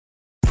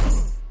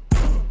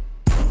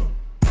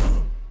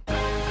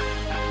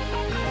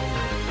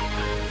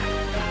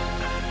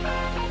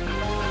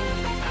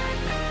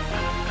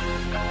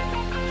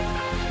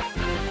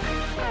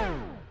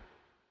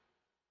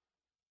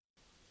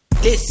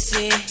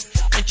Listen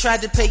and try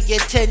to pay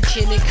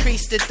attention.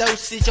 Increase the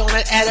dosage on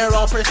an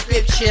Adderall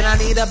prescription. I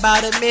need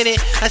about a minute.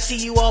 I see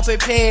you all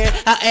prepared.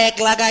 I act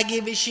like I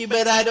give a shit,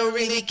 but I don't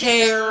really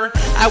care.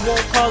 I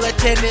won't call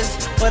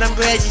attendance, but I'm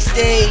glad you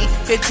stayed.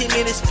 15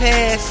 minutes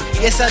past,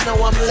 yes I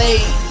know I'm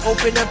late.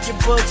 Open up your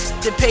books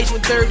to page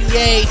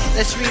 138.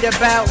 Let's read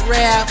about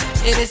rap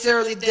in its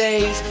early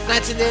days.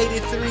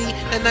 1983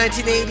 and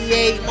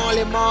 1988.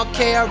 Marley Marl,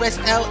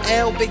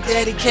 KRS-LL, Big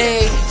Daddy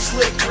Kane,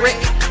 Slick Rick,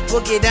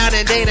 Boogie Down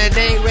and Dana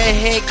Dane,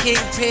 Redhead,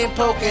 Kingpin,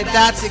 Polka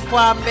Dots and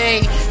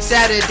Kwame.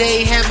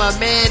 Saturday, Hammer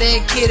Man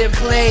and Kid and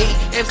Play.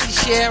 MC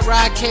Shed,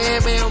 Rock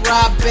Cam and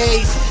Rob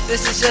Bass.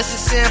 This is just a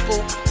sample,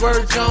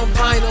 words on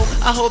vinyl.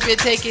 I hope you're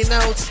taking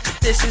notes.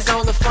 This is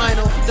on the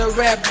final, the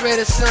rap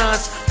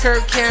renaissance.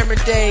 Kirk Cameron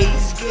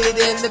days, good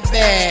in the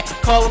bad.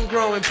 Call them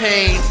growing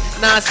pains.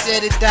 Nas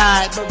said it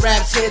died, but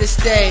rap's here to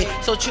stay.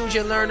 So choose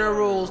your learner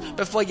rules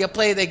before you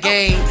play the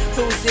game.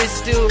 Who's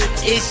this dude?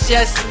 It's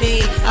just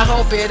me. I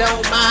hope you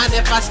don't mind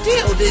if I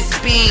steal this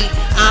beat.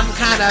 I'm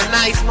kinda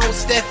nice,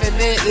 most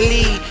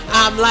definitely.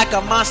 I'm like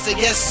a monster,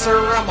 yes sir,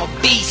 I'm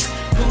a beast.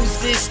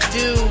 Who's this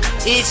dude?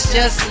 It's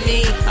just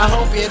me. I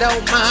hope you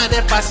don't mind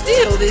if I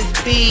steal this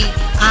beat.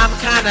 I'm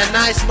kinda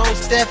nice,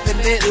 most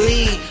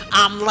definitely.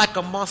 I'm like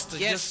a monster,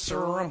 yes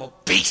sir, I'm a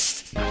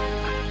beast.